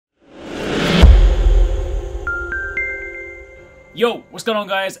Yo, what's going on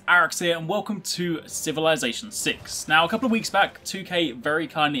guys, Arekkz here and welcome to Civilization 6. Now a couple of weeks back, 2K very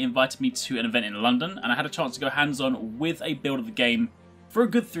kindly invited me to an event in London and I had a chance to go hands-on with a build of the game for a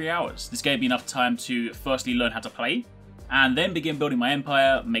good 3 hours. This gave me enough time to firstly learn how to play, and then begin building my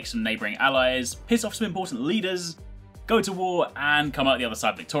empire, make some neighbouring allies, piss off some important leaders, go to war and come out the other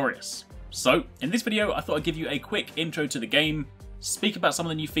side victorious. So, in this video I thought I'd give you a quick intro to the game, speak about some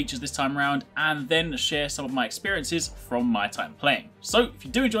of the new features this time around, and then share some of my experiences from my time playing. So if you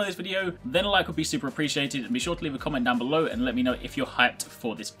do enjoy this video, then a like would be super appreciated, and be sure to leave a comment down below and let me know if you're hyped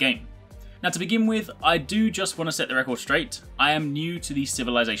for this game. Now to begin with, I do just want to set the record straight. I am new to the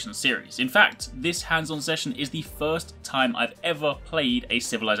Civilization series. In fact, this hands-on session is the first time I've ever played a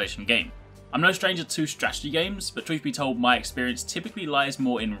Civilization game. I'm no stranger to strategy games, but truth be told, my experience typically lies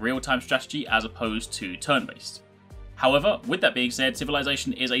more in real-time strategy as opposed to turn-based. However, with that being said,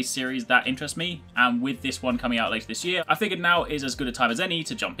 Civilization is a series that interests me, and with this one coming out later this year, I figured now is as good a time as any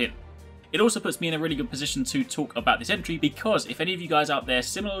to jump in. It also puts me in a really good position to talk about this entry because if any of you guys out there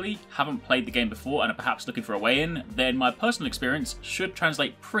similarly haven't played the game before and are perhaps looking for a way in, then my personal experience should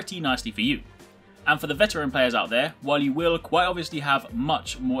translate pretty nicely for you. And for the veteran players out there, while you will quite obviously have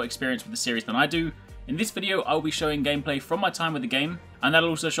much more experience with the series than I do, in this video I will be showing gameplay from my time with the game, and that'll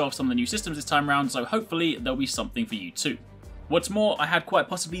also show off some of the new systems this time around, so hopefully there'll be something for you too. What's more, I had quite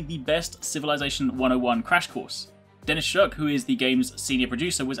possibly the best Civilization 101 crash course. Dennis Shirk, who is the game's senior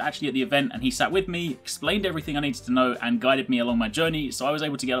producer, was actually at the event and he sat with me, explained everything I needed to know and guided me along my journey, so I was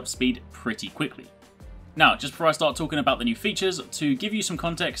able to get up to speed pretty quickly. Now, just before I start talking about the new features, to give you some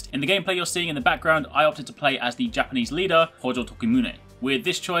context, in the gameplay you're seeing in the background, I opted to play as the Japanese leader, Hojo Tokimune. With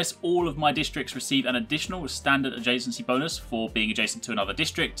this choice, all of my districts receive an additional standard adjacency bonus for being adjacent to another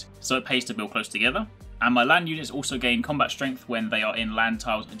district, so it pays to build close together. And my land units also gain combat strength when they are in land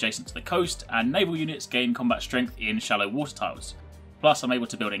tiles adjacent to the coast, and naval units gain combat strength in shallow water tiles. Plus, I'm able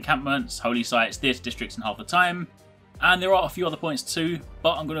to build encampments, holy sites, theatre districts in half the time. And there are a few other points too,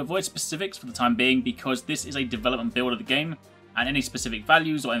 but I'm going to avoid specifics for the time being because this is a development build of the game, and any specific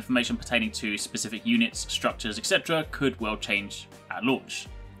values or information pertaining to specific units, structures, etc. could well change at launch.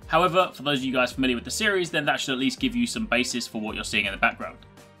 However, for those of you guys familiar with the series, then that should at least give you some basis for what you're seeing in the background.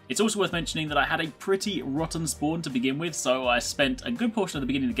 It's also worth mentioning that I had a pretty rotten spawn to begin with, so I spent a good portion of the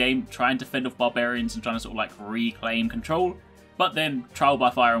beginning of the game trying to fend off barbarians and trying to sort of like reclaim control. But then, trial by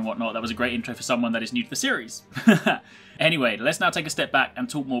fire and whatnot, that was a great intro for someone that is new to the series. Anyway, let's now take a step back and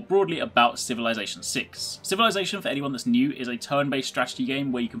talk more broadly about Civilization 6. Civilization, for anyone that's new, is a turn-based strategy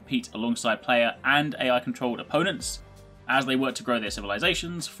game where you compete alongside player and AI-controlled opponents as they work to grow their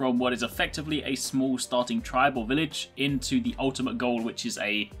civilizations from what is effectively a small starting tribe or village into the ultimate goal, which is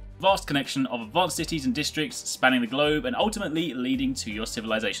a vast connection of advanced cities and districts spanning the globe and ultimately leading to your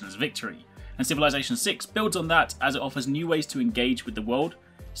civilization's victory. And Civilization 6 builds on that as it offers new ways to engage with the world.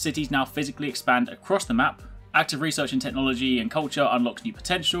 Cities now physically expand across the map, active research in technology and culture unlocks new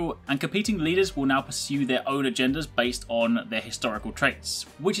potential, and competing leaders will now pursue their own agendas based on their historical traits.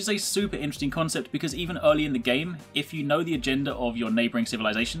 Which is a super interesting concept because even early in the game, if you know the agenda of your neighbouring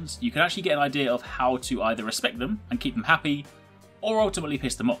civilizations, you can actually get an idea of how to either respect them and keep them happy, or ultimately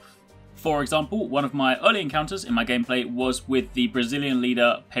piss them off. For example, one of my early encounters in my gameplay was with the Brazilian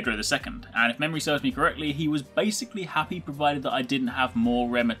leader Pedro II, and if memory serves me correctly, he was basically happy provided that I didn't have more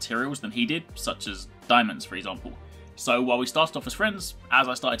rare materials than he did, such as diamonds for example. So while we started off as friends, as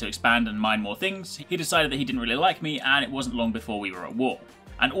I started to expand and mine more things, he decided that he didn't really like me, and it wasn't long before we were at war.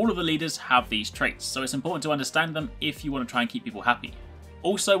 And all of the leaders have these traits, so it's important to understand them if you want to try and keep people happy.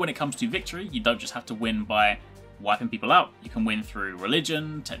 Also, when it comes to victory, you don't just have to win by wiping people out. You can win through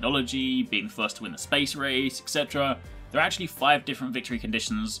religion, technology, being the first to win the space race, etc. There are actually 5 different victory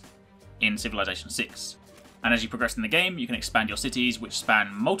conditions in Civilization 6. And as you progress in the game, you can expand your cities, which span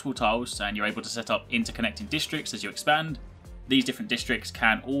multiple tiles, and you're able to set up interconnecting districts as you expand. These different districts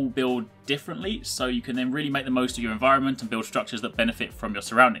can all build differently, so you can then really make the most of your environment and build structures that benefit from your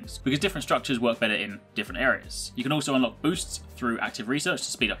surroundings, because different structures work better in different areas. You can also unlock boosts through active research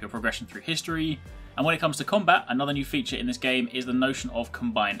to speed up your progression through history. And when it comes to combat, another new feature in this game is the notion of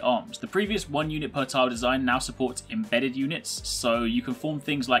combined arms. The previous 1 unit per tile design now supports embedded units, so you can form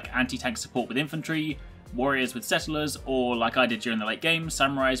things like anti-tank support with infantry, warriors with settlers, or like I did during the late game,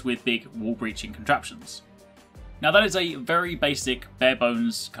 samurais with big wall breaching contraptions. Now that is a very basic, bare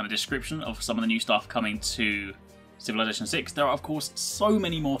bones kind of description of some of the new stuff coming to Civilization 6. There are of course so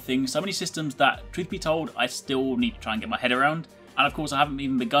many more things, so many systems that, truth be told, I still need to try and get my head around. And of course I haven't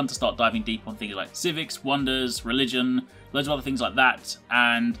even begun to start diving deep on things like civics, wonders, religion, loads of other things like that.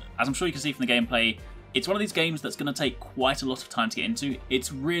 And as I'm sure you can see from the gameplay, It's one of these games that's going to take quite a lot of time to get into.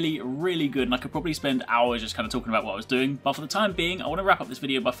 It's really, really good, and I could probably spend hours just kind of talking about what I was doing, but for the time being, I want to wrap up this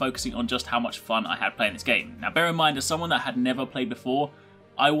video by focusing on just how much fun I had playing this game. Now, bear in mind, as someone that had never played before,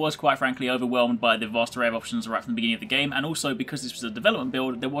 I was quite frankly overwhelmed by the vast array of options right from the beginning of the game, and also because this was a development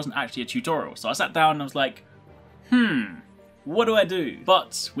build, there wasn't actually a tutorial. So I sat down and I was like, what do I do?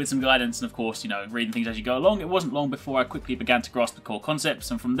 But with some guidance and of course, you know, reading things as you go along, it wasn't long before I quickly began to grasp the core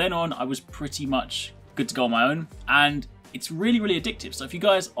concepts, and from then on I was pretty much good to go on my own, and it's really, really addictive. So if you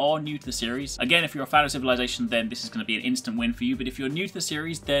guys are new to the series, again, if you're a fan of Civilization, then this is going to be an instant win for you, but if you're new to the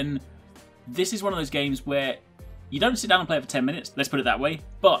series, then this is one of those games where you don't sit down and play it for 10 minutes, let's put it that way,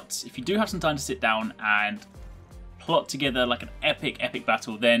 but if you do have some time to sit down and plot together like an epic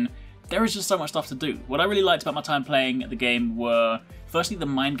battle, then there is just so much stuff to do. What I really liked about my time playing the game were, firstly, the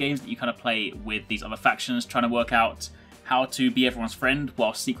mind games that you kind of play with these other factions, trying to work out how to be everyone's friend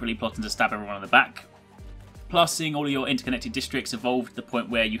while secretly plotting to stab everyone in the back. Plus, seeing all of your interconnected districts evolve to the point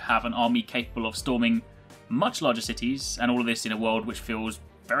where you have an army capable of storming much larger cities, and all of this in a world which feels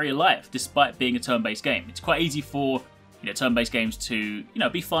very alive, despite being a turn-based game. It's quite easy for, you know, turn-based games to,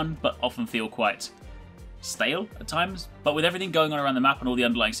 be fun, but often feel quite stale at times. But with everything going on around the map and all the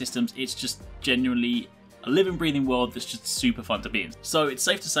underlying systems, it's just genuinely a living, breathing world that's just super fun to be in. So it's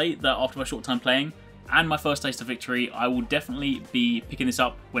safe to say that after my short time playing and my first taste of victory, I will definitely be picking this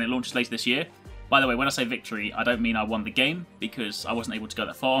up when it launches later this year. By the way, when I say victory, I don't mean I won the game, because I wasn't able to go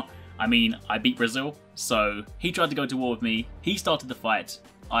that far. I mean, I beat Brazil, so he tried to go to war with me, he started the fight,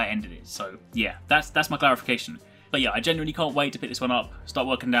 I ended it. So yeah, that's my clarification. But yeah, I genuinely can't wait to pick this one up, start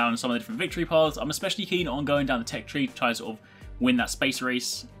working down some of the different victory paths. I'm especially keen on going down the tech tree to try and sort of win that space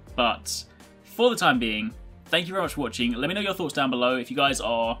race. But for the time being, thank you very much for watching. Let me know your thoughts down below. If you guys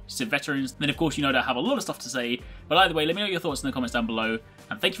are Civ veterans, then of course you know that I have a lot of stuff to say. But either way, let me know your thoughts in the comments down below.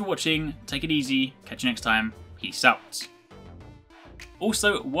 And thank you for watching. Take it easy. Catch you next time. Peace out.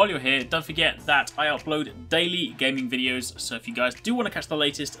 Also, while you're here, don't forget that I upload daily gaming videos, so if you guys do want to catch the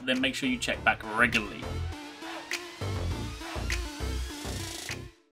latest, then make sure you check back regularly.